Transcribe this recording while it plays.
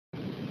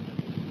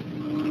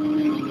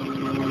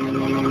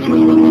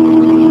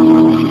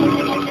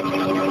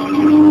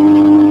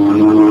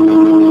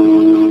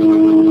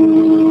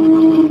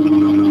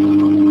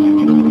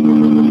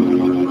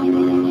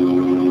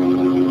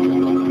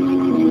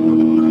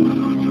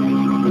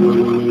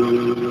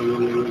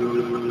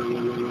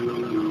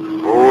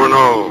Who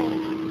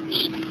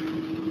knows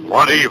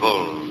what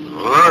evil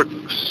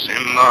lurks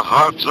in the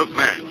hearts of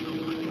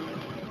men?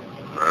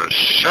 The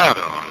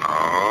shadow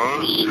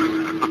knows.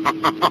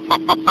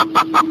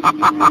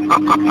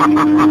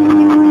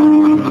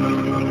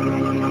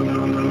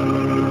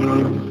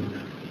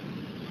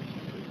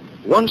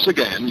 Once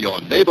again, your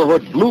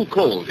neighborhood blue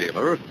coal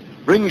dealer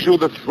brings you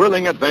the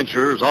thrilling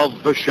adventures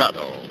of The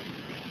Shadow,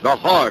 the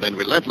hard and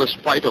relentless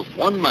fight of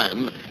one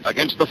man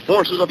against the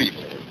forces of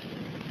evil.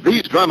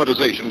 These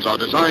dramatizations are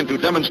designed to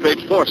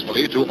demonstrate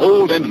forcefully to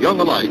old and young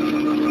alike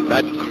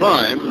that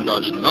crime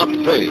does not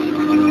pay.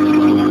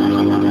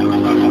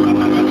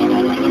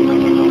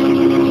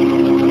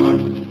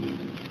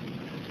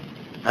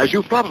 As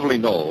you probably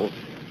know,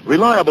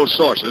 reliable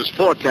sources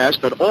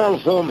forecast that all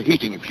home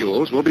heating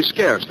fuels will be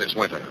scarce this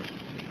winter.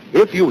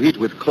 If you heat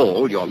with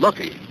coal, you're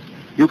lucky.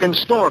 You can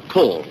store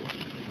coal,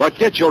 but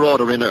get your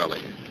order in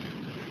early.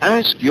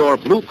 Ask your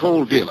blue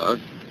coal dealer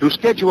to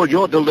schedule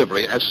your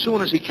delivery as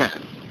soon as he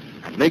can.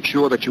 And make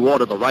sure that you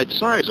order the right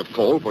size of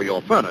coal for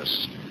your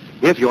furnace.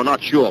 If you're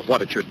not sure of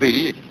what it should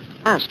be,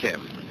 ask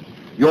him.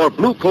 Your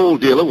blue coal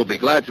dealer will be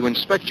glad to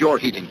inspect your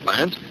heating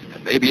plant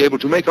and may be able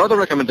to make other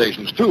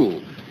recommendations,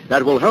 too,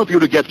 that will help you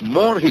to get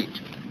more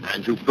heat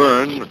and to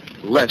burn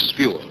less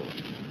fuel.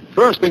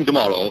 First thing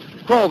tomorrow,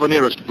 call the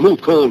nearest blue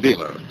coal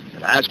dealer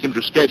and ask him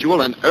to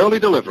schedule an early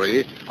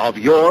delivery of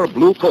your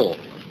blue coal.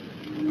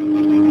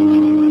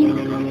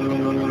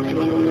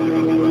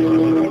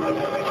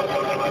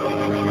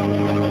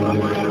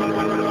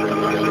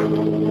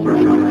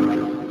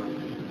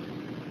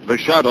 The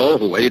Shadow,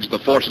 who aids the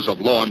forces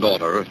of law and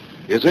order,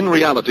 is in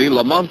reality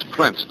Lamont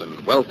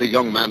Cranston, wealthy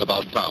young man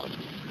about town.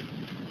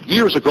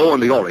 Years ago in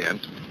the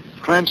Orient,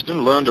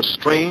 Cranston learned a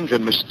strange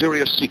and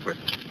mysterious secret,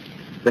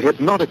 the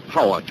hypnotic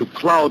power to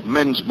cloud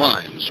men's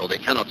minds so they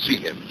cannot see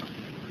him.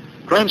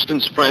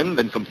 Cranston's friend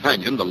and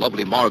companion, the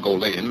lovely Margot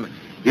Lane,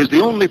 is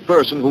the only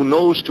person who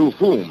knows to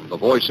whom the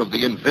voice of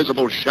the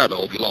invisible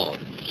Shadow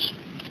belongs.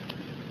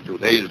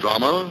 Today's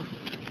drama,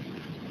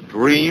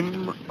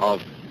 Dream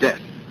of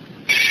Death.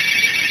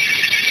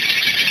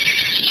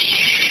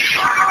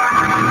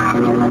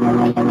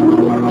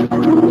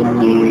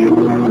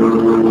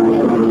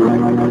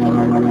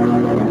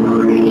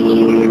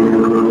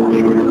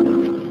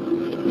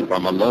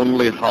 From a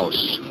lonely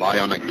house high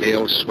on a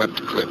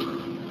gale-swept cliff,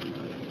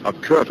 a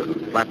curtain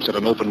flaps at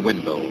an open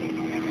window.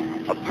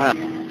 A path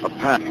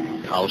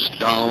house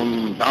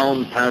down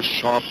past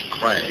sharp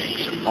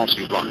crags and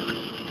mossy rock,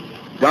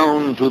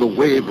 down to the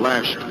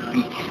wave-lashed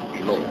beach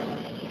below.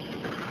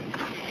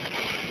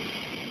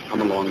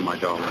 Come along, my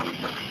darling.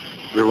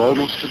 We're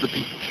almost to the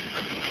beach.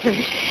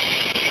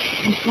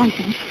 I'm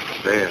frightened.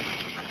 There.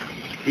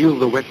 Feel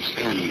the wet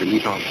sand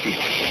beneath our feet.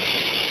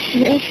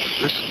 Yes.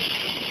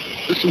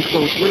 Listen to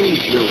those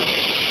waves, Lily,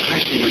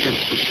 crashing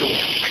against the shore.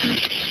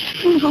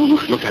 No.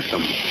 Look at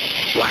them,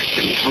 black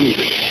and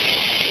hungry.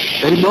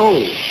 They know.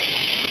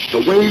 The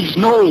waves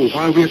know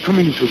why we're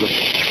coming to them.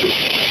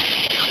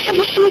 I'm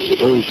afraid.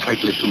 Hold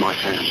tightly to my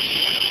hand.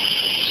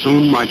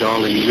 Soon, my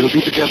darling, we'll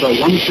be together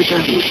once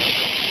again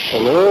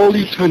for all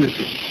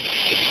eternity.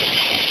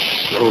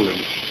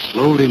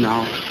 Slowly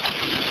now,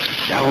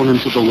 down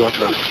into the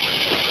water.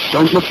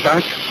 Don't look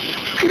back.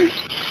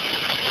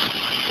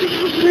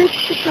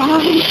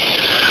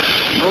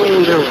 No,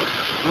 Lyra,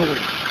 no.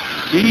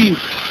 See,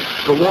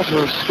 the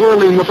water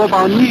swirling above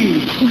our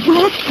knees.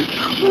 What?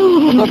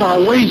 Oh. Above our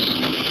waist.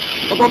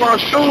 Above our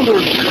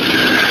shoulders.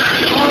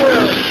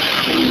 Higher.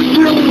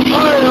 Still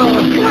higher.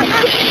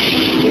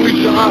 We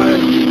die.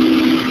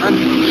 And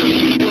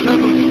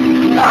never.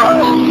 No.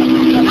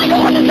 I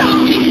don't want to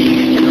die.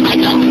 I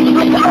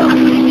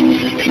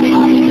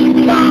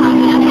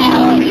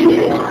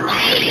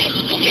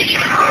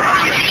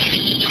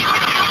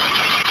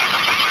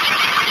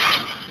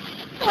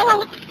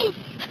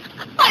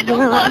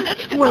don't want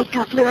it. Wake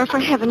up, Lyra, for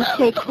heaven's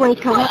sake,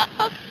 wake up.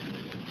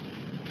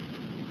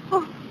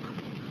 Oh.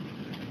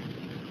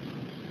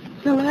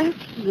 Celeste?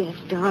 Yes,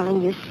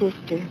 darling, your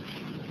sister.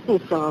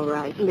 It's all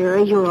right,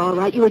 Lyra, you're all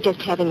right. You were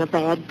just having a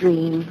bad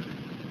dream.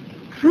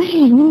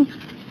 Dream?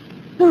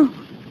 No.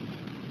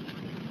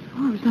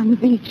 I was on the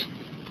beach.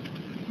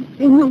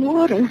 In the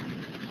water.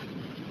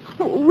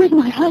 With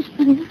my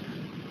husband.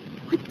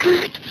 With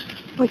Kurt.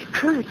 With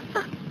Kurt?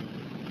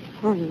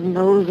 Oh,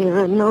 no,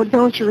 Lyra, no,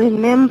 don't you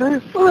remember?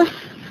 What?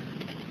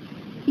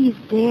 He's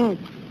dead.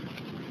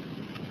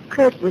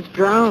 Kurt was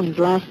drowned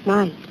last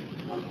night.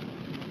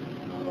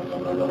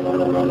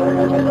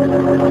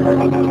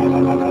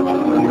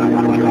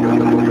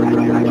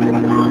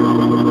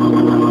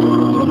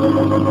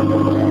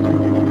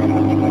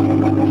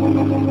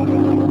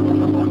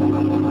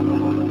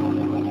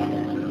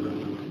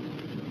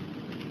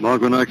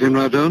 Margaret and I came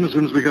right down as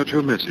soon as we got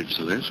your message,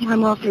 Celeste.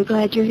 I'm awfully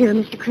glad you're here,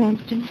 Mr.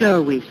 Cranston. So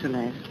are we,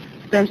 Celeste.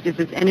 Best if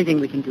there's anything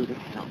we can do to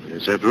help.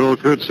 Yes, after all,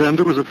 Kurt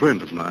Sander was a friend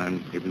of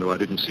mine, even though I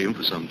didn't see him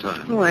for some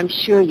time. Oh, I'm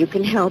sure you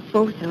can help,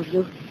 both of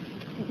you.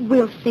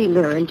 We'll see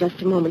Lyra in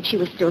just a moment. She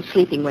was still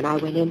sleeping when I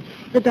went in.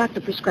 The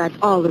doctor prescribed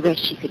all the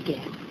rest she could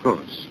get. Of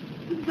course.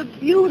 It's a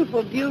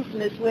beautiful view from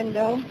this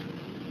window.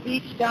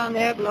 Beach down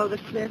there below the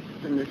cliffs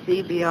and the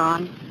sea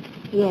beyond.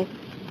 Yes.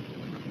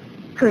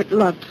 Kurt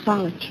loved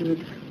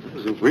solitude.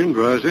 There's a wind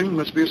rising.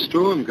 Must be a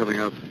storm coming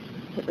up.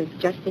 It was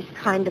just this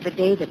kind of a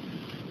day that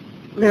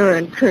Lyra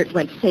and Kurt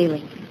went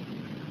sailing.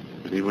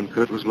 You mean when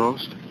Kurt was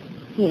lost?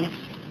 Yes.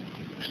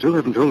 Still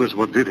haven't told us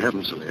what did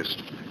happen,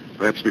 Celeste.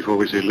 Perhaps before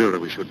we see Lyra,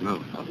 we should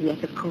know. Oh,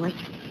 yes, of course.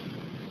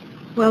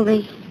 Well,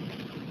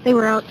 they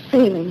were out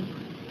sailing.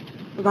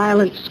 A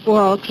violent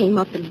squall came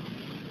up and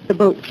the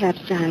boat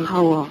capsized.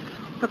 How awful.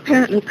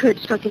 Apparently, Kurt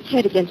struck his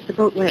head against the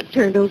boat when it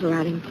turned over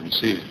on him. I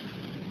see.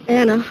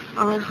 Anna,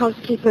 our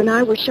housekeeper, and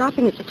I were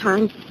shopping at the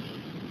time.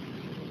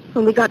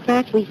 When we got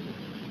back, we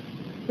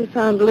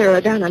found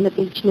Lyra down on the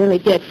beach, nearly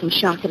dead from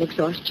shock and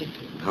exhaustion.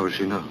 How is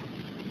she now?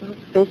 Well,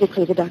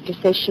 physically, the doctor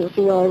says she'll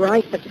be all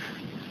right, but...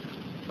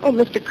 Oh,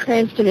 Mr.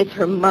 Cranston, it's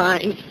her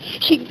mind.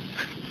 She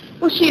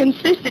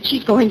insists that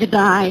she's going to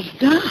die.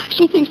 Die?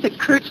 She thinks that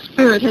Kurt's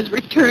spirit has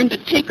returned to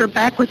take her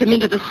back with him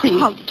into the sea.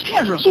 How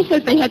terrible. She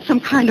says they had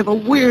some kind of a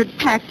weird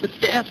pact with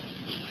death.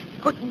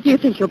 Oh, do you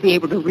think you'll be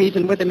able to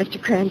reason with her,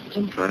 Mr.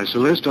 Cranston? Try,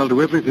 Celeste. I'll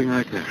do everything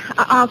I can.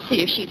 I'll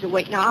see if she's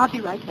awake now. I'll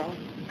be right back.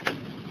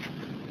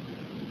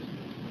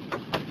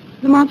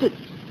 Lamont,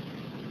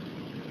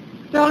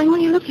 darling, what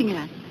are you looking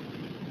at?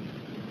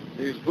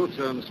 These books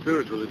on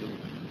spiritualism.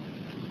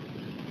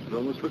 I'd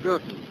almost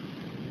forgotten.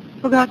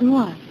 Forgotten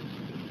what?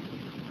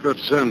 Kurt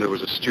Sander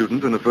was a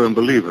student and a firm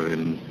believer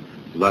in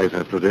life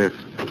after death.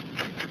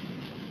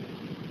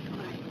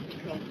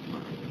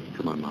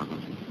 Come on, Margot.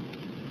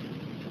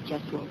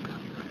 Just woke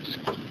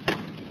up.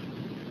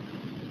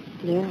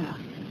 Lyra.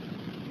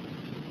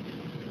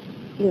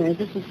 Lyra,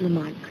 this is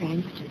Lamont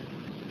Cranston.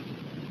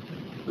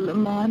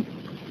 Lamont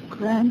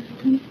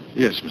Cranston?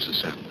 Yes,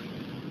 Mrs. Sander.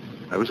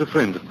 I was a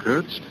friend of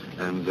Kurt's,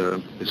 and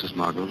this is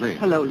Margot Lane.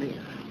 Hello, Lyra.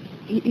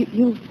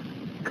 You've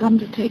come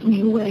to take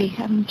me away,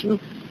 haven't you?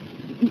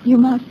 You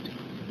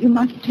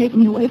must take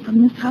me away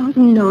from this house.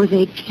 No,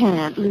 they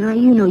can't, Lyra.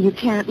 You know you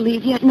can't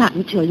leave yet, not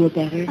until you're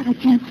better. But I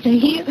can't stay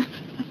here.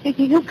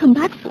 He'll come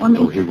back for me.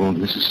 No, he won't,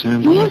 Mrs.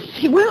 Sander. Yes,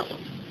 he will.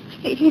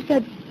 He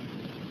said,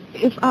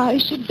 if I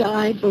should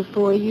die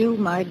before you,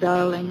 my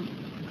darling,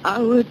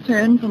 I'll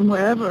return from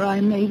wherever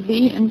I may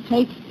be and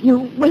take you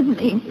with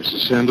me.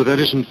 Mrs. Sander, that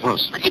isn't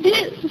possible. It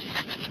is.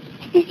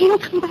 He'll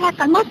come back.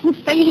 I mustn't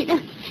stay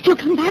here. He'll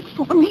come back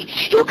for me.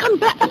 He'll come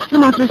back.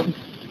 Lamont, listen.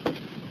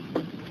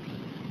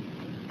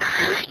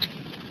 Kurt,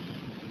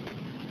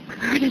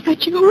 is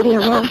that you? Dear,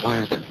 well,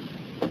 Quiet.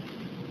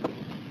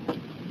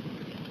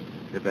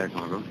 Get back,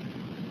 Margot.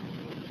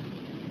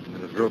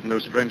 And if you open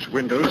those French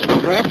windows,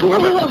 grab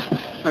whoever...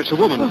 That's a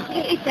woman.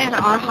 It's Anna,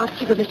 our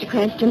housekeeper, Mr.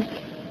 Cranston.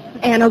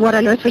 Anna, what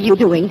on earth were you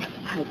doing?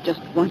 I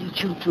just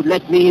wanted you to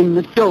let me in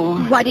the door.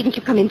 Why didn't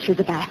you come in through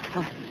the back?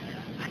 I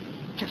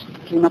just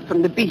came up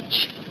from the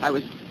beach. I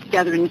was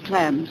gathering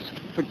clams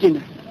for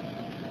dinner.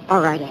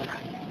 All right,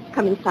 Anna.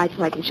 Come inside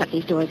so I can shut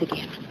these doors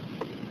again.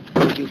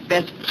 You'd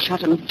best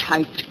shut them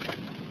tight.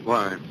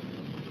 Why?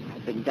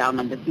 I've been down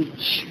on the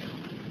beach,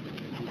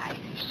 and I've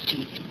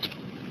seen it.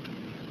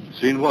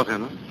 Seen what,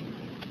 Anna?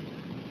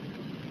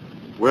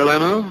 Well,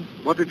 Anna,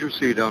 what did you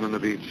see down on the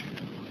beach?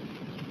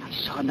 I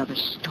saw another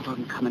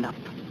storm coming up.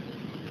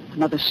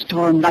 Another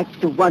storm like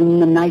the one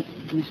the night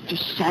Mr.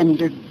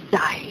 Sander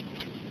died.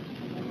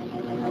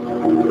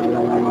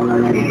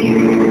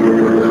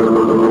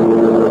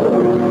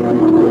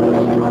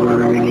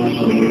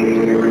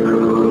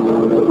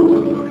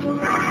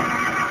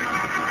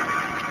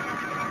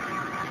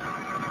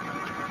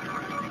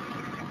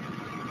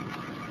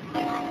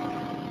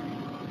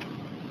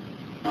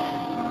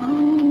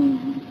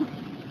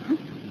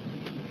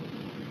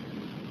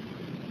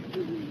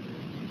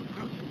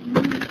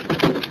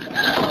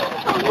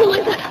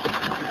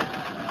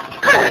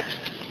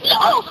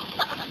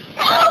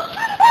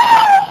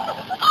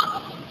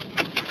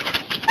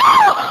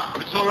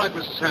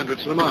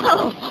 It's Lamont.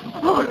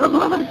 Oh,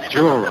 Lamont.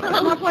 You're all right.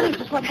 Lamont, what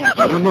is it? What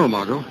happened? I don't know,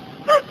 Margot.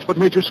 What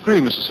made you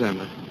scream, Mrs.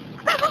 Sander?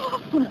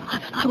 Well,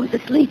 I was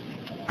asleep,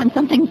 and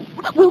something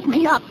woke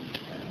me up.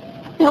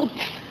 Felt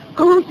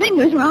cold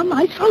fingers around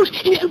my throat.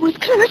 It was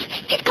Kurt.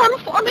 He'd come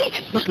for me.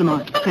 Look,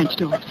 Lamont, French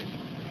doors.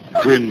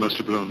 Wind must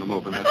have blown them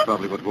open. That's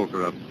probably what woke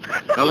her up.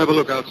 I'll have a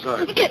look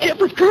outside. It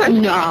was Kurt.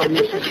 No,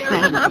 Mrs.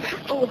 Sander.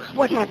 Oh,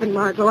 what happened,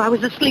 Margot? I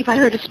was asleep. I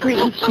heard a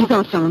scream. She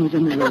thought someone was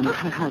in the room.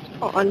 Her husband.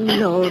 Oh,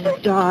 no,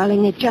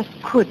 darling. It just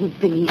couldn't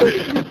be.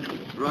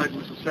 Right,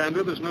 Mrs.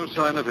 Sander. There's no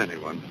sign of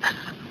anyone.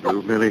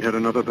 You merely had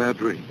another bad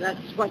dream.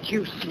 That's what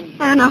you say.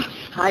 Anna.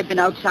 I've been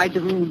outside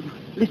the room,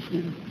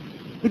 listening.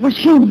 It was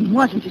him,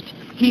 wasn't it?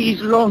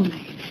 He's lonely.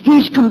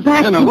 He's come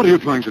back. Anna, what are you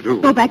trying to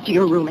do? Go back to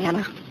your room,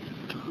 Anna.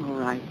 All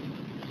right.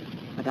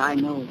 But I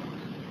know.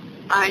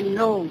 I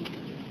know.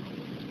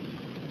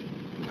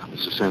 Now,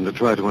 Mrs. Sander,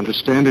 try to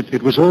understand it.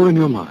 It was all in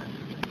your mind.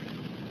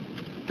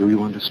 Do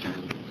you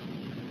understand?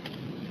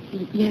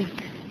 Yes.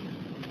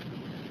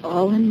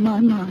 All in my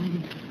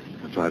mind.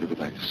 Now try to go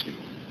back to sleep.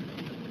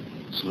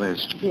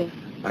 Celeste. Yes.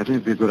 I think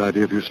it'd be a good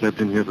idea if you slept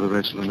in here for the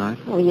rest of the night.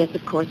 Oh, yes,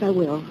 of course I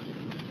will.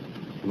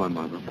 Come on,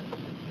 Margot.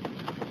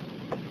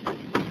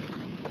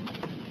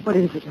 What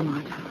is it,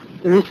 Lamont?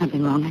 There is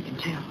something wrong, I can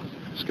tell.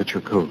 Let's get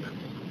your coat.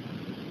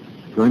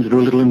 Going to do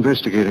a little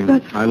investigating.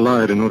 But- I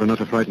lied in order not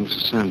to frighten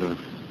Mrs. Sander.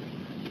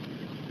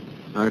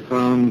 I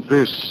found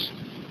this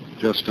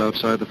just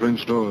outside the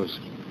French doors.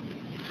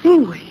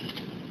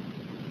 Seaweed.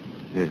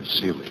 Yes,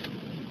 seaweed.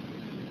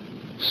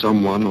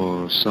 Someone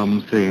or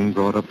something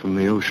brought up from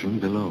the ocean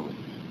below.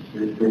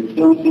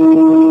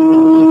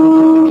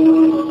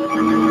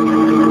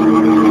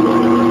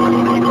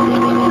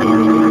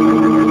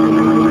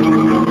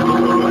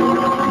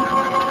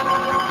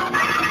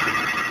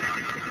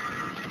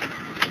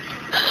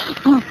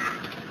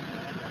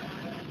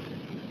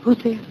 Who's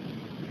there?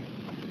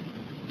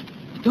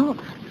 Door.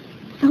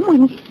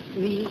 Someone.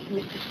 Me,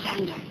 Mrs.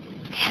 Sander.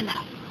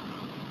 Anna.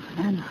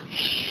 Anna.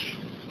 Shh.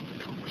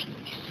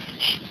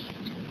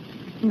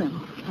 No,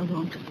 I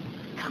won't.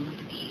 Come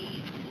with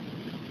me.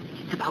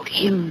 It's about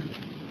him.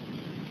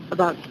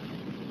 About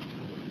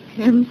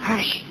him?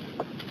 Hush.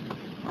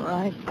 All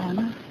right,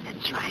 Anna.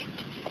 That's right.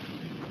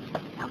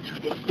 Now through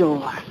this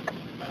door.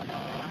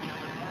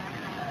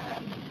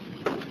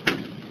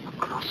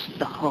 Across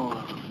the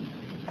hall.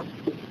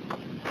 And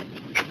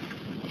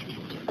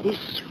into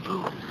this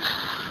room.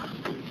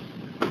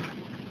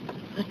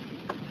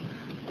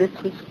 This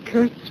was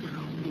Kurt's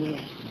room.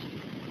 Yes.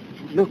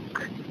 And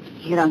look,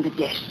 here on the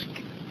desk.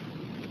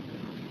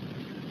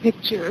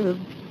 Picture of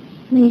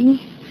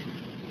me.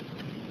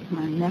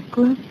 My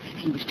necklace.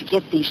 He was to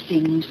get these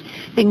things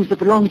that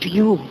belong to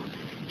you.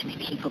 And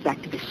maybe he'd go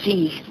back to the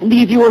sea and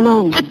leave you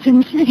alone. That's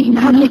insane,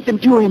 Now Anna. take them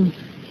to him.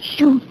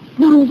 You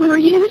know where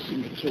he is?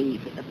 In the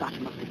cave at the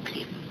bottom of the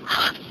cliff.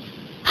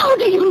 How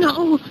do you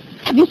know?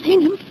 Have you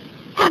seen him?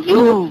 Have you?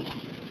 No. There's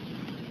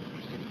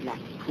a black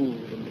pool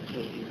in the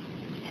cave.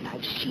 And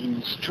I've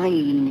seen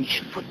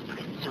strange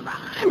footprints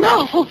around.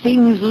 No.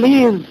 Things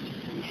live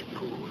in that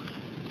pool.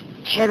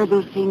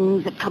 Terrible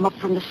things that come up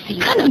from the sea.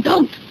 Anna,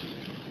 don't.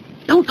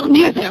 Don't go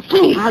near there,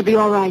 please. I'll be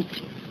all right.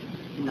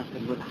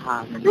 Nothing will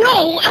harm you.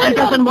 No, He Anna.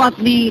 doesn't want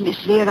me, Miss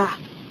Vera.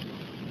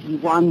 He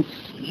wants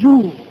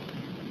you.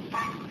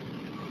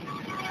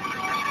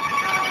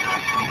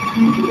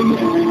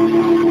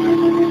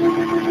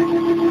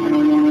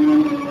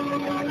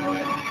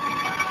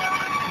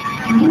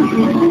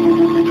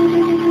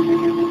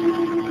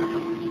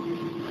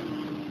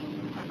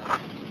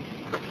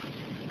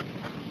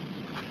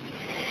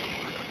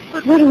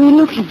 But what are we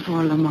looking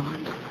for,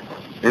 Lamont?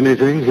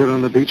 Anything here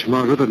on the beach,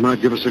 Margaret, that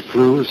might give us a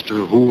clue as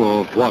to who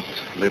or what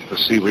lit the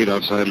seaweed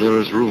outside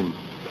Lyra's room?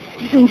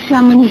 You think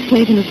someone has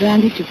taken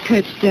advantage of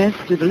Kurt's death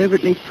to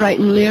deliberately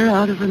frighten Lyra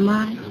out of her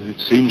mind? It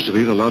seems to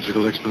be the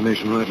logical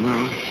explanation right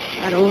now.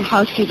 That old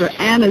housekeeper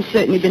Anne has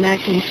certainly been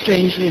acting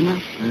strangely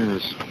enough.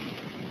 Yes.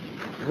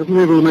 I haven't been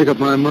able to make up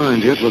my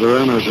mind yet whether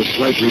Anna's a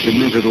slightly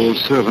demented old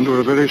servant or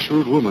a very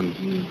shrewd woman.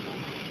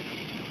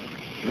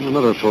 And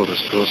another thought has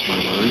crossed my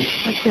mind.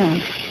 What's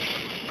that?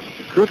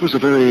 Kurt was a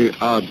very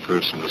odd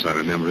person, as I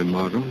remember him,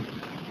 Margot.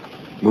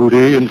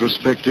 Moody,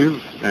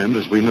 introspective, and,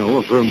 as we know,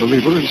 a firm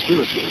believer in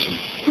spiritualism.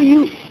 Well,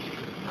 you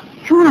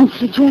aren't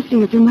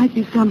suggesting that there might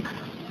be some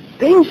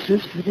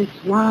basis for this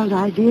wild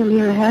idea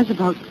Lyra has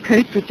about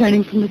Kurt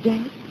returning from the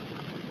dead?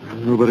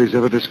 Nobody's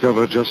ever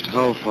discovered just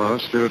how far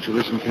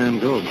spiritualism can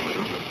go,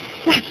 Margot.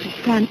 That's a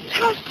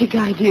fantastic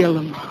idea,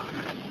 Lamont.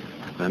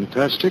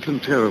 Fantastic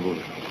and terrible.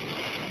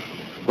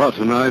 But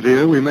an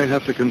idea we may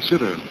have to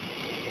consider.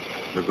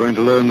 We're going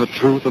to learn the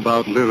truth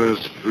about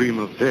Lyra's dream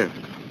of death.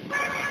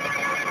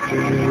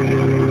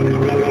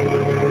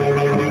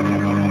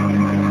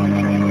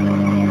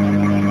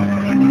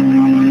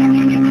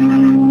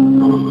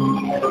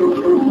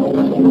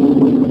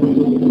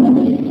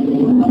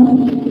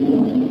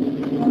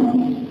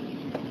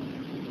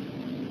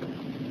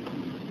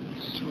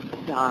 So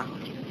dark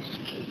in this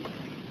cave.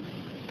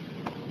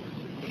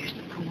 There's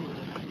the pool.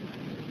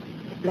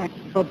 The black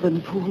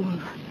bubbling pool.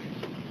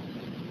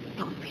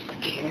 Don't be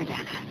scared,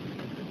 Anna.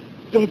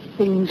 Dead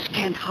things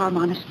can't harm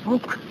honest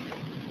folk.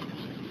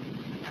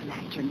 The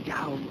lantern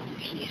down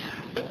here.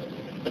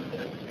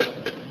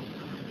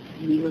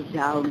 Kneel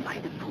down by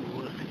the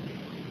pool.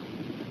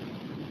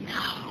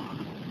 Now,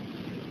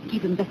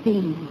 give him the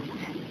things.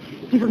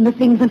 Give him the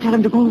things and tell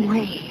him to go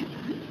away.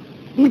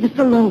 Leave us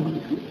alone.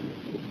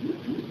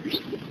 There's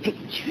the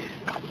picture.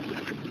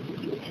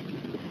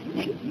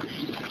 Necklace.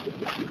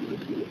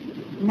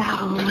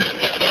 Now,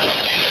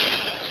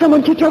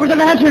 someone kicked over the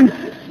lantern.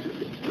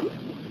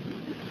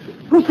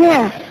 Who's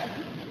there?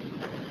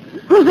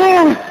 Who's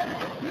there?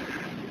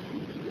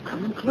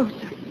 Coming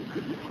closer.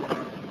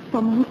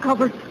 Someone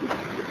covered.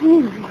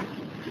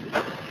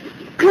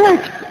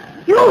 Kurt!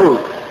 You!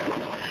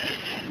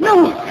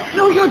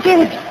 No, you're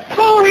dead.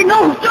 Sorry,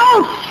 no,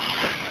 don't!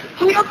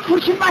 Oh, you're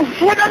pushing my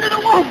head under the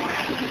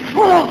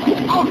wall.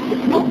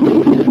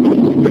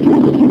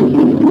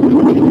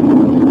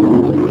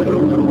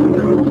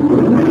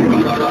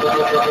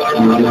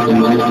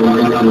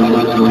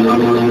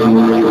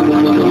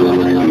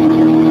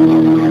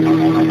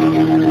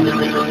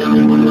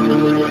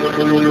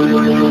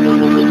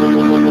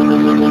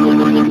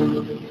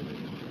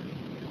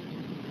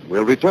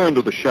 We'll return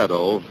to the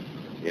shadow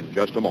in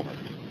just a moment.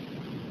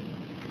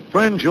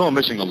 Friends, you're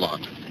missing a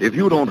lot if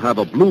you don't have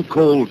a Blue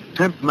Coal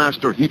Temp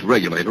Master heat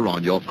regulator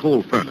on your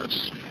coal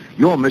furnace.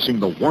 You're missing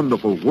the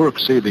wonderful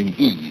work-saving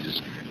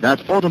ease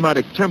that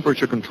automatic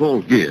temperature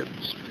control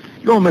gives.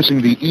 You're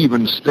missing the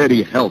even,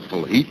 steady,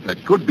 healthful heat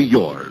that could be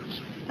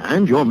yours.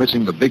 And you're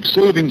missing the big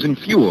savings in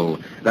fuel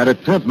that a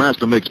Temp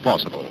Master makes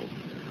possible.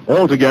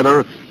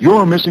 Altogether,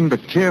 you're missing the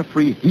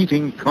carefree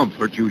heating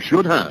comfort you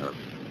should have.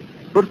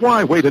 But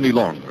why wait any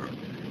longer?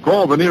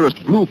 Call the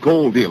nearest Blue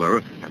Coal dealer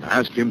and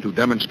ask him to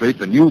demonstrate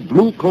the new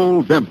Blue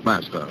Coal Temp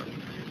Master.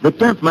 The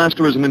Temp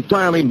Master is an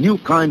entirely new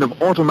kind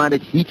of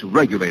automatic heat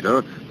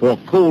regulator for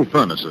coal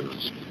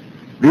furnaces.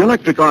 The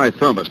electric eye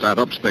thermostat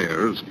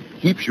upstairs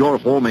keeps your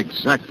home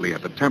exactly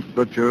at the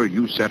temperature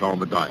you set on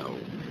the dial,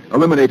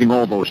 eliminating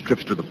all those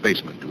trips to the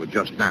basement to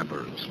adjust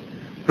dampers.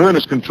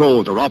 Furnace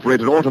controls are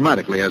operated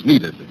automatically as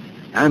needed,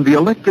 and the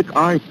electric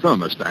eye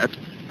thermostat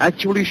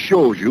actually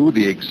shows you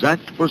the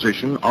exact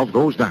position of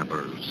those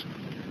dampers.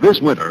 This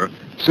winter,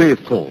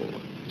 save coal,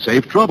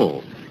 save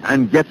trouble,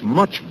 and get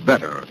much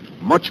better,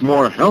 much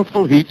more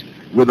healthful heat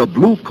with a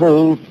Blue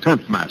Coal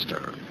Temp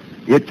Master.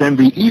 It can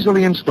be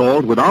easily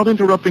installed without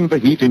interrupting the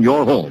heat in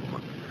your home.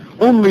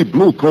 Only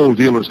Blue Coal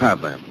dealers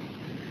have them.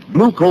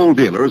 Blue Coal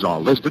dealers are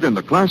listed in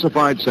the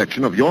classified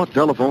section of your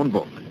telephone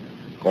book.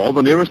 Call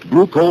the nearest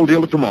Blue Coal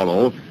dealer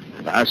tomorrow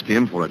and ask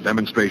him for a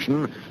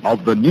demonstration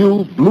of the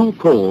new Blue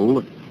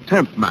Coal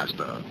Temp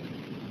Master.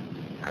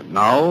 And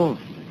now,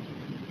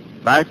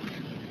 back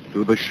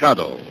to the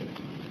shadow.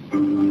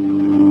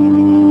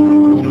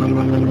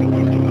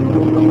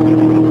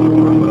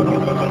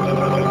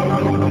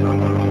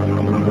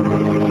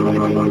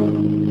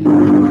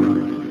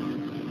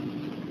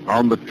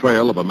 On the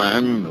trail of a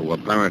man who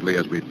apparently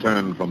has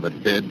returned from the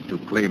dead to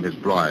claim his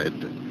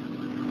bride,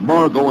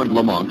 Margot and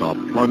Lamont are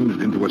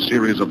plunged into a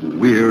series of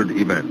weird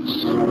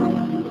events.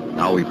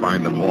 Now we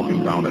find them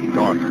walking down a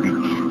dark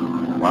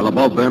beach, while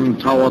above them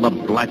tower the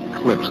black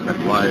cliffs that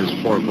rise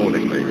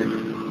forebodingly.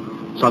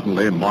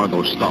 Suddenly,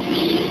 Margot stops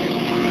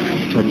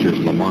and touches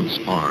Lamont's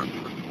arm.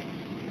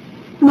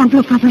 Lamont,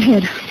 look up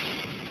ahead.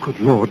 Good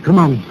Lord, come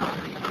on.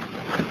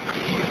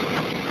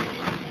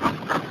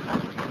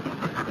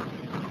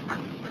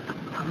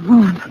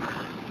 Lamont,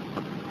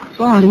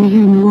 falling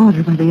here in the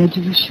water by the edge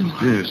of the shore.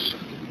 Yes.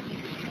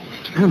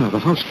 It's Hannah, the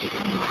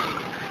housekeeper.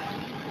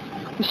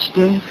 Is she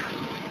dead?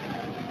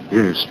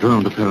 Yes,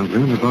 drowned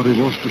apparently, and her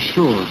body washed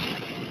ashore.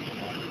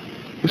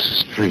 This is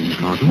strange,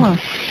 Margot. What?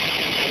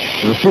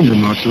 There are finger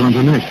marks around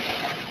her neck.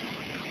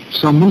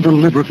 Someone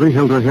deliberately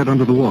held her head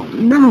under the water.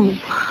 No.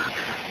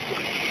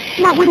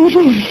 What are you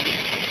doing?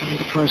 Trying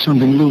to try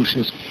something loose.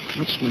 It's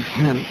touched my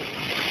hand.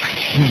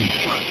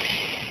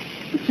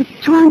 It's a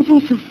torn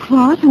piece of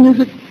cloth, and there's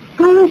a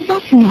gold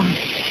button on it.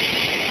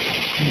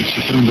 Yes,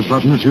 the kind of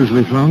button that's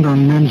usually found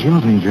on men's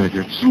yachting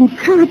jackets. And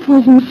Kurt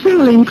was in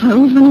sailing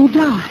clothes when he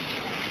died.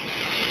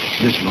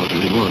 Yes, Margot,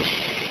 he was.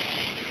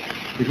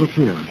 Hey, look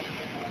here.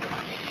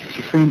 It's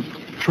a faint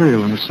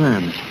trail in the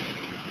sand.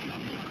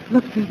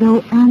 Looks as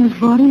though Anna's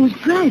body was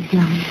dragged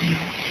down here.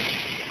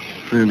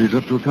 Trail leads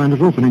up to a kind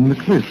of opening in the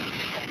cliff.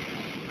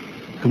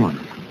 Come on.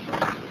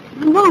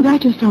 Lamont, I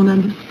just don't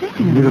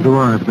understand. Neither do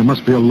I, but there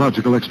must be a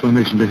logical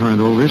explanation behind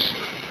all this.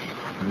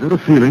 I've got a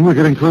feeling we're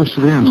getting close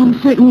to the answer.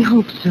 I certainly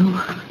hope so.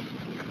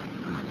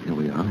 Here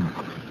we are.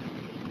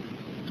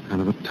 It's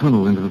kind of a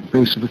tunnel into the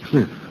base of the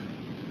cliff.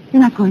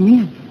 You're not going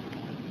in?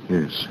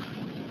 Yes.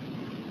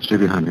 Stay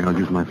behind me. I'll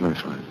use my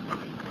flashlight.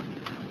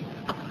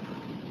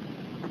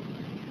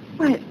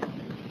 Why,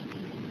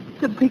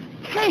 it's a big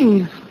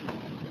cave.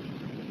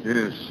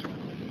 Yes.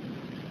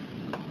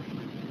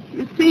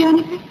 You see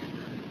anything?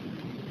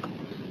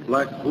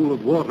 Black pool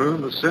of water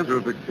in the center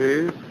of the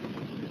cave.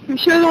 You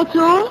sure that's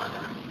all?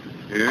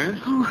 Yes?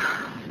 Oh,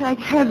 thank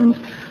heavens.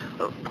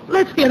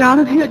 Let's get out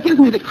of here. It gives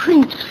me the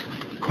creeps.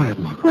 Quiet,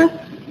 Mark. What?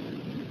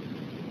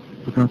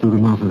 Look out through the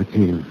mouth of the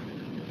cave.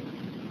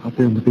 Out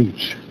there on the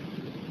beach.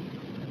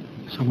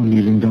 Someone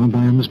kneeling down by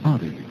Emma's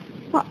body.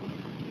 What?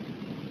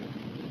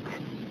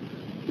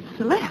 It's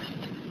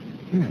Celeste.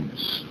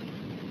 Yes.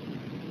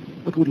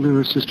 What would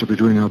Lyra's sister be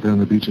doing out there on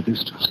the beach at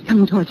this time? She's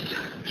coming towards us.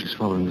 She's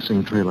following the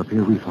same trail up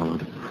here we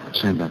followed.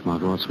 Stand back,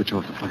 Margot. I'll switch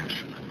off the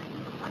flash.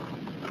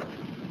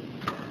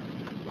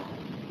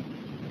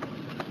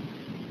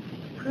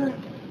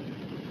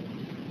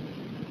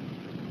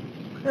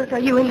 Kurt, are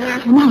you in there?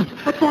 Lamont.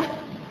 What's that?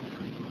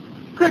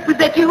 Kurt, was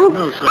that you?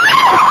 No, sir.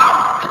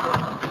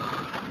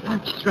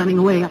 Lamont, she's running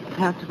away up the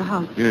path to the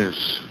house.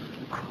 Yes.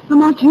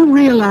 Lamont, do you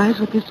realize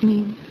what this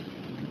means?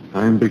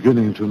 I'm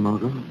beginning to,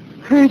 Margot.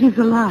 Kurt is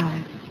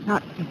alive,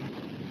 not dead.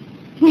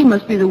 He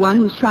must be the one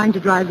who's trying to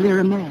drive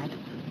Lyra mad.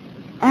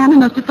 Anna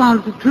must have found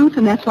out the truth,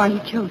 and that's why he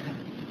killed her.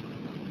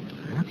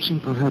 Perhaps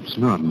and perhaps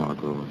not,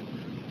 Margot.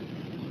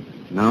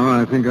 Now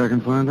I think I can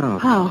find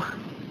out. How?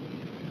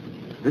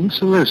 I think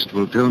Celeste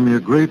will tell me a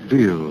great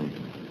deal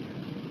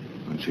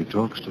when she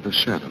talks to the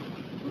shadow.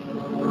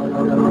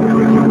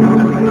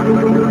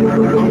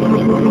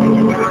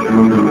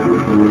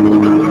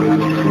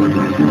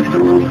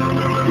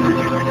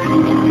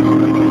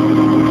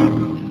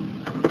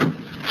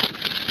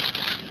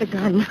 The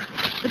gun.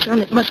 The gun,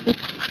 it must be...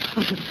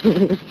 Oh, here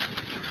it is.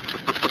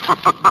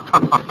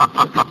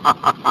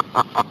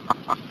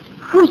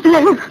 Who's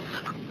there?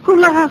 Who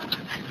laughed?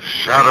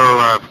 Shadow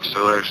laughed,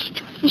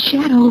 Celeste. The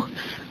shadow.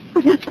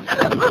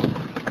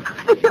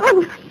 The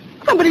gun.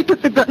 Somebody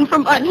took the gun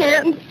from my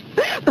hand.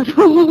 But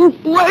who?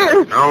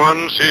 Where? No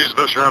one sees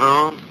the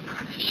shadow.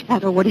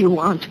 Shadow, what do you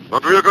want?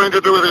 What were you going to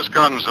do with this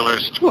gun,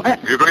 Celeste?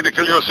 What? You're going to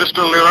kill your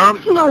sister, Lyra?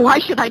 No, why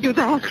should I do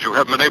that? Because you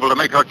haven't been able to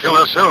make her kill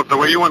herself the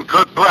way you and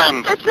Kurt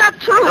planned. That's not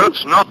true.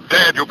 Kurt's not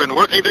dead. You've been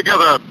working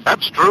together.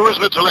 That's true,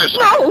 isn't it, Celeste?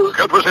 No.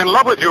 Kurt was in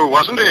love with you,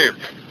 wasn't he?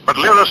 But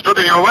Lyra stood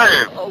in your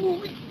way.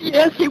 Oh,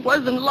 yes, he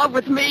was in love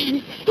with me.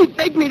 He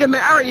begged me to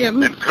marry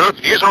him. And Kurt,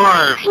 he's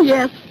alive.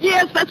 Yes,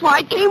 that's why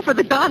I came for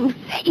the gun.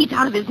 He's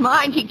out of his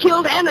mind. He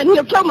killed Anna, and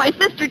he'll kill my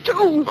sister,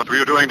 too. What were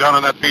you doing down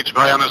on that beach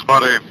by Anna's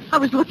body? I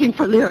was looking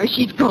for Lyra.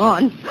 She's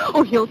gone.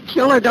 Oh, he'll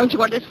kill her, don't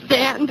you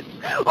understand?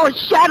 Oh,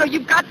 Shadow,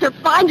 you've got to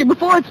find him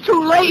before it's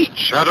too late.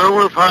 Shadow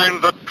will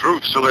find the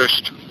truth,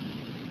 Celeste.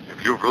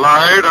 If you've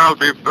lied, I'll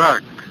be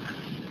back.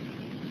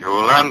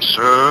 You'll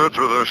answer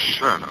to the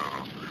Shadow.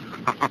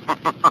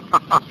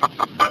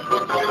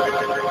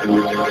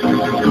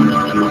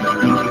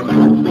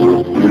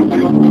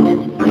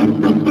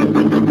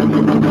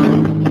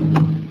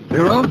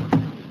 Lyra?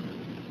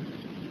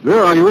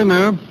 Lyra, are you in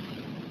there?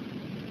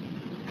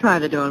 Try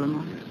the door,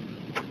 Lamont.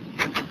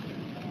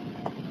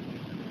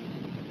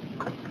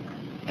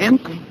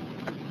 Empty.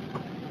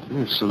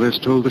 Yes,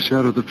 Celeste told the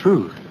Shadow the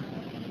truth.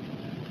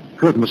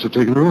 Kurt must have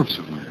taken her off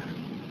somewhere.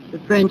 The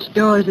French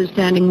doors are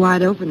standing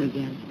wide open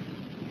again.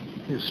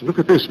 Yes, look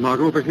at this,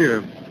 Margot, over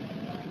here.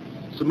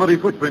 Some muddy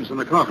footprints on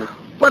the carpet.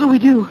 What'll we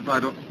do? I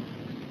don't...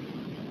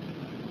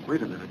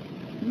 Wait a minute.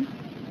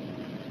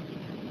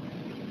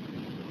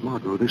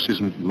 Margot, this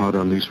isn't mud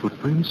on these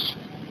footprints.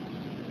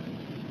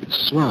 It's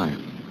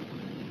slime.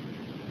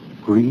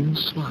 Green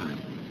slime.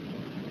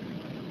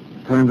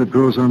 Kind that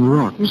grows on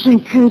rocks. You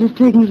think Kurt has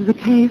taken her to the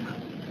cave?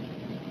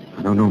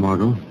 I don't know,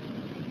 Margot.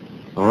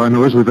 All I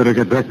know is we better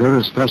get back there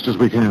as fast as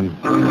we can.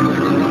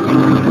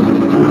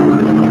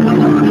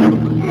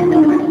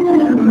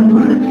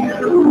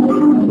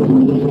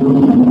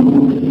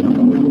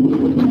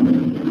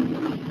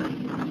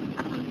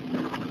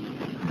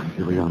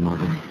 Here we are,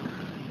 Margot.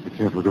 Be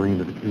careful going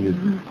into the cave.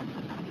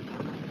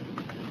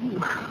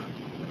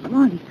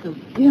 Lord, it's so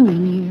dim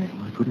in here.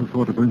 I couldn't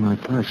afford to bring my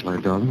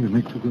flashlight, darling. You'd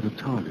make too good a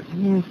target.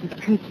 Yes, if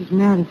Kurt's as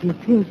mad as he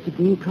appears to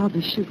be, he'd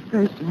probably shoot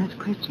first and ask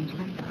questions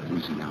later.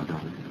 Easy now,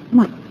 darling. Come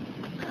on.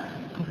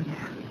 Over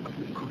there.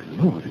 Good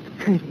Lord.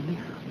 Kurt and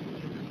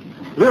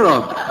Lyra.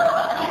 Lyra!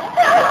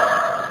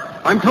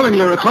 I'm coming,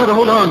 Lyra. Try to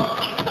hold on.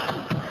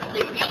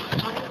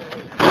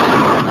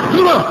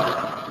 Lyra!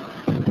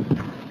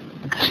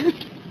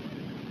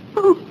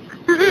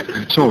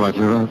 It's all right,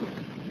 Lyra.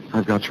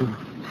 I've got you.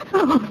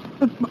 Oh,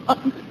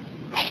 Mom.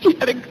 He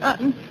had a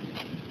gun.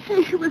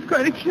 He was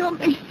going to kill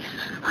me.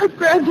 I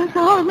grabbed his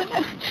arm and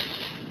I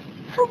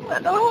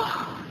went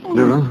off.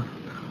 Lyra?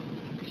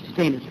 She's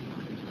fainted.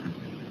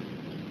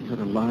 You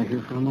better lie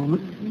here for a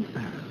moment.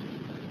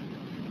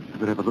 I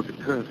better have a look at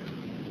Kurt.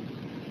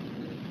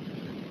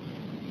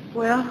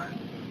 Well?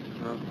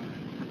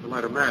 Have to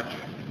light a match.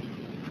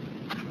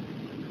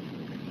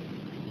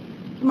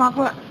 Mom,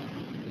 what?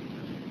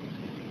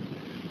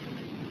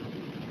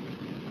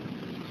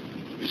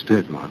 He's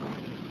dead, Margot.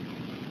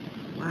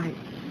 Why,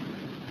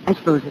 I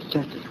suppose it's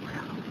just as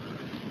well.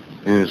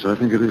 Yes, I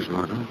think it is,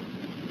 Margot.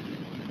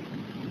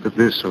 Look at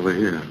this over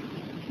here.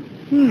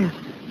 Yes.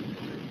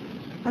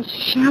 A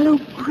shallow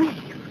grave.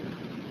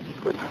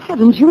 Good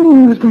heavens, you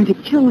mean he was going to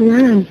kill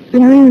Lyra and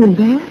bury her in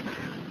there?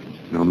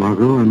 No,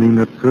 Margot, I mean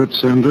that Kurt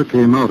Sander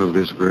came out of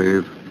this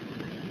grave.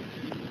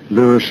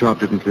 Lyra's shot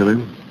didn't kill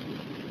him.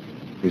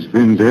 He's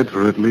been dead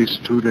for at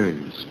least 2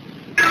 days.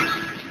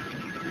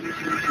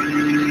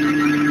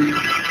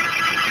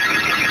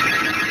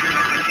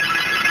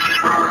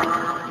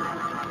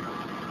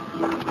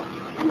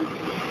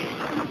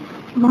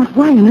 Mark,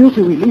 why on earth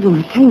are we leaving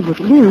the cave with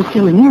Lyra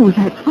still in there with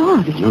that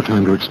body? No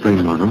time to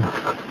explain, Margot.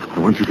 I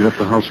want you to get up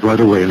the house right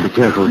away and be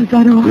careful. Is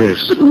that all?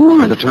 Yes. But,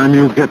 Lord. By the time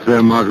you get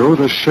there, Margot,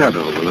 the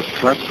Shadow will have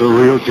trapped the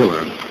real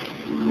killer.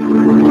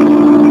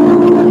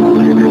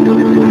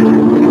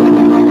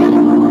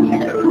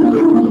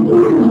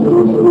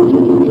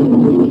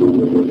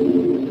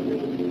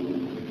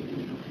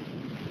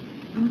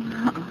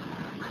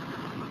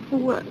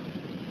 What?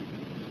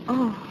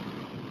 Oh,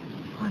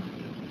 I'm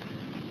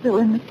still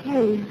in the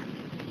cave.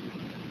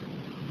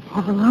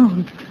 All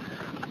alone.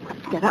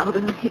 Let's get out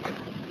of here.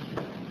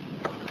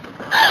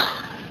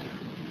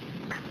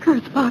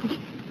 Kurt's body.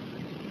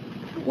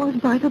 It was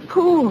by the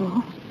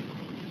pool.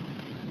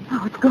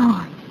 Now it's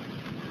gone.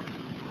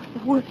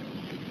 What?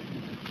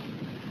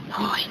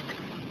 Noise.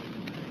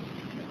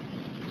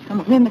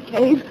 Someone in the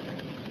cave.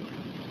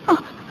 Oh,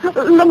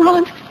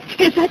 Lamont,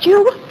 is that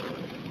you?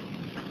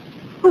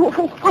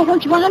 Why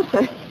don't you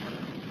answer?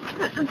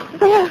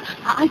 There,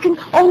 I can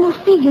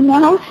almost see you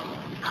now.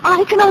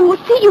 I can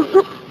almost see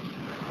you.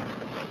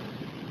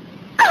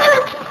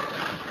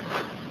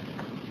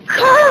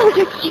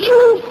 suppose it's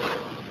you.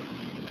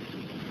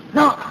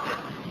 No.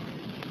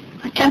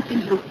 I can't be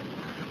you.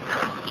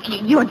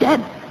 You're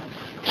dead.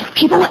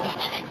 Keep away.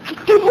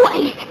 Keep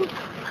away.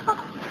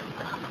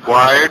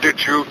 Why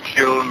did you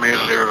kill me,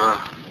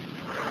 Lyra?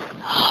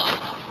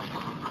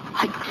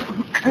 I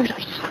didn't, Kurt,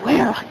 I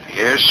swear.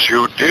 Yes,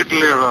 you did,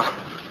 Lyra.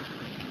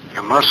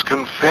 You must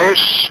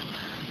confess.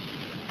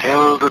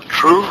 Tell the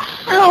truth.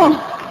 No.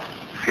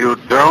 If you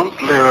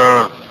don't,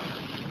 Lyra,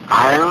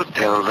 I'll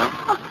tell them.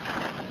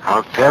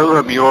 I'll tell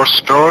them your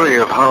story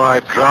of how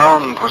I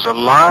drowned was a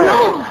lie.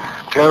 No.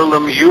 Tell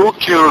them you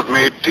killed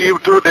me 2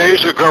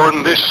 days ago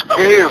in this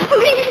cave.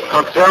 Please.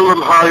 I'll tell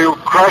them how you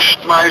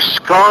crushed my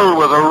skull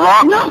with a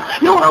rock.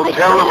 No. I'll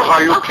tell them how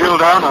you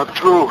killed Anna,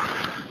 too.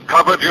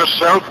 Covered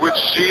yourself with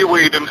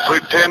seaweed and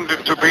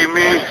pretended to be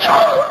me.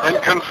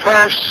 And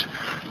confess.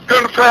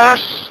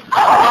 Confess.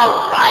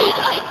 All right,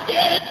 I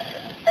did.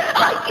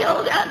 I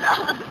killed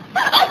Anna.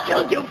 I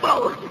killed you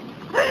both.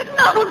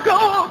 Now go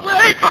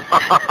away.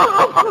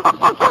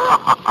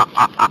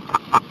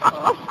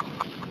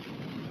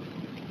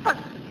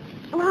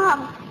 Mom.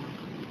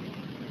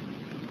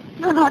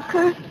 You're not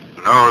Kurt.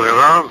 No,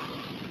 Lyra.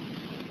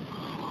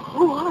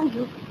 Who are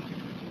you?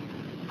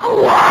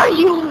 Who are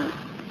you?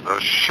 The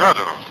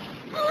Shadow.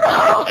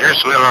 No.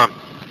 Yes, Lyra.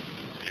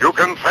 You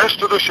confess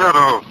to the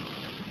Shadow.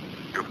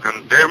 You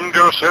condemned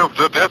yourself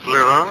to death,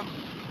 Lyra.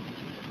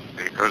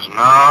 Because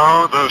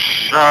now the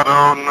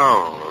Shadow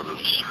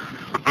knows.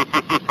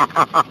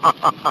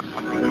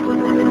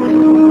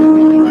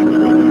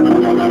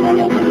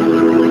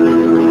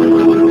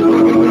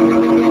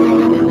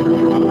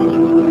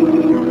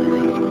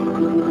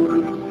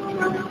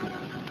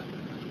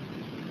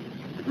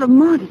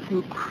 Lamont, it's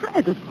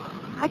incredible.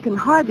 I can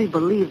hardly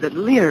believe that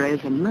Lyra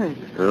is a murderer.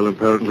 Well,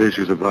 apparently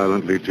she's a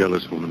violently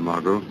jealous woman,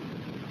 Margot.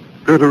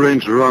 Kurt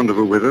arranged a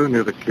rendezvous with her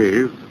near the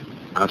cave,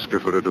 asked her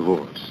for a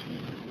divorce.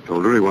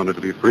 Told her he wanted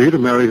to be free to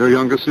marry her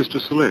younger sister,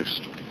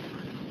 Celeste.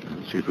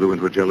 And she flew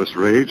into a jealous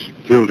rage,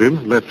 killed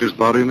him, left his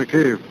body in the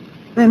cave.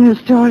 Then her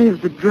story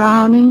of the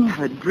drowning,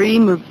 her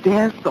dream of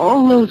death,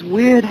 all those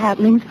weird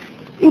happenings,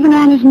 even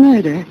Anna's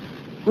murder,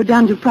 were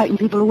done to frighten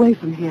people away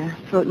from here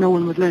so that no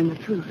one would learn the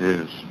truth.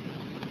 Yes.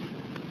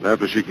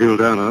 After she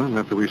killed Anna, and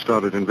after we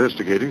started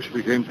investigating, she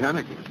became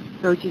panicky.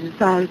 So she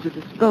decided to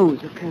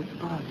dispose of Kurt's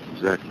body.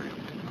 Exactly.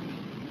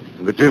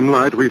 In the dim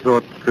light, we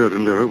thought Kurt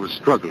and Lyra were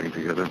struggling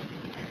together.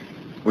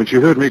 When she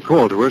heard me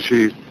call to her,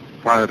 she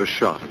fired a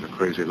shot in a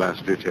crazy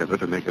last-ditch effort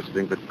to make us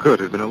think that Kurt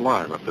had been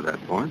alive up to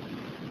that point.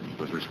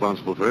 Was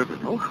responsible for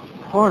everything. Oh,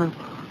 horrible.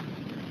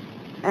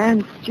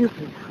 And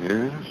stupid.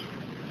 Yes?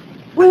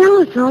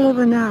 Well, it's all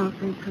over now,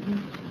 thank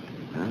goodness.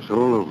 That's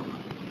all over.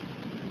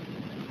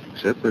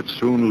 Except that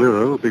soon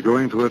Lyra will be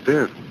going to her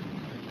death.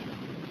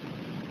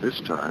 This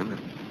time, it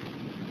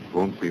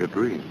won't be a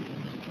dream.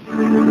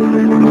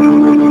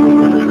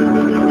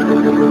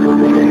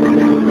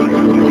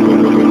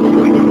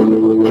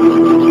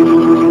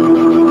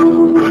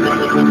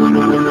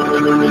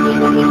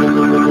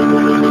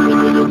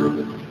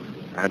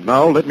 And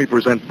now let me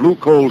present Blue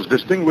Coal's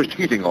distinguished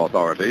heating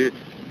authority,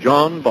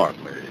 John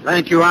Bartley.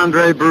 Thank you,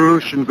 Andre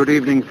Baruch, and good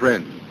evening,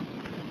 friends.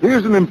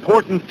 Here's an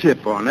important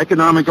tip on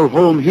economical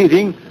home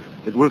heating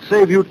that will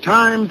save you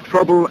time,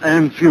 trouble,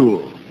 and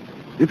fuel.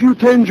 If you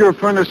tend your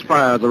furnace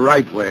fire the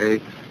right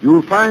way,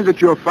 you'll find that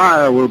your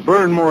fire will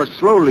burn more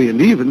slowly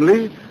and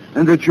evenly,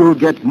 and that you'll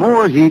get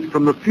more heat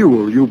from the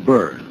fuel you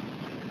burn.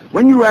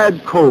 When you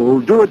add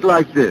coal, do it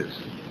like this.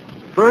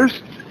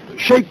 First,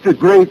 shake the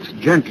grates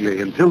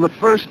gently until the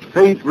first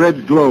faint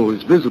red glow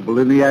is visible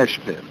in the ash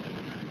pit.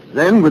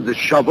 Then, with the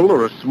shovel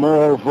or a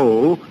small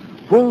hoe,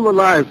 pull the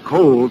live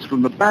coals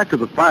from the back of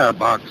the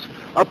firebox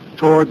up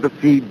toward the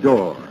feed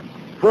door,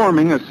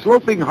 forming a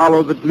sloping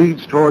hollow that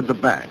leads toward the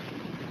back.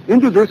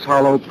 Into this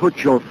hollow,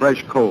 put your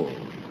fresh coal.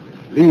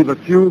 Leave a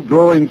few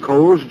glowing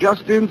coals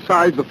just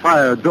inside the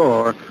fire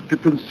door to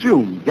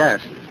consume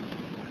gases.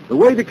 The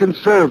way to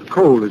conserve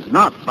coal is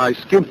not by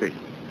skimping.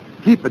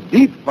 Keep a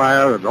deep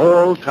fire at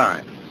all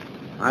times.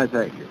 I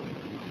thank you.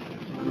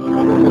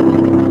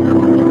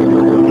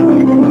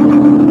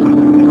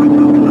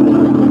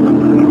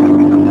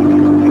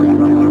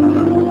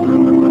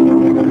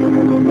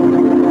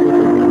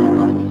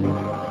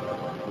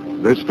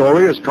 This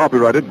story is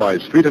copyrighted by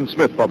Street and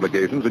Smith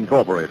Publications,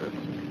 Incorporated.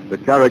 The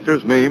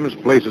characters, names,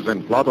 places,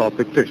 and plot are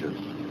fictitious.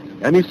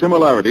 Any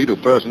similarity to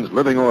persons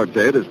living or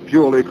dead is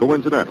purely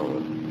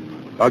coincidental.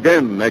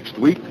 Again, next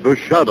week, The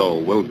Shadow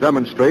will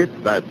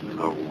demonstrate that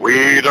The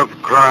weed of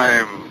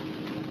crime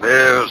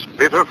bears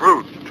bitter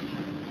fruit.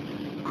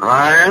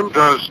 Crime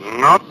does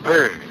not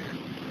pay.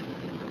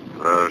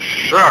 The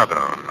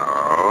Shadow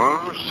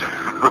knows.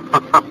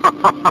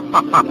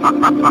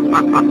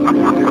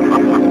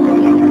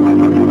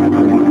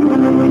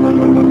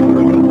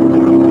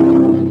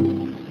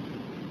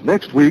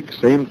 next week,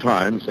 same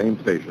time, same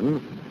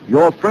station,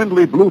 your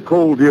friendly Blue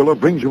Coal dealer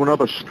brings you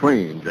another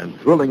strange and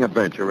thrilling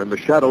adventure in the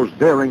Shadow's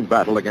daring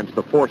battle against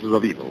the forces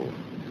of evil.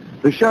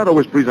 The Shadow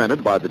is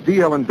presented by the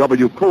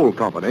DL&W Coal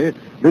Company,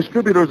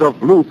 distributors of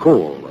Blue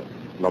Coal.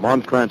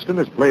 Lamont Cranston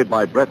is played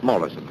by Brett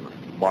Morrison.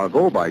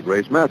 Margot by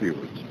Grace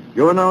Matthews.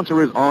 Your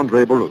announcer is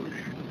Andre Baruch.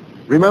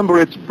 Remember,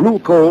 it's Blue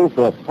Coal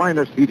for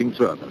finest heating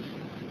service.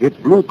 It's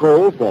Blue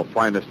Coal for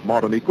finest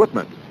modern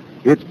equipment.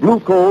 It's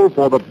Blue Coal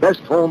for the best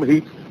home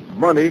heat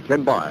money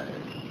can buy.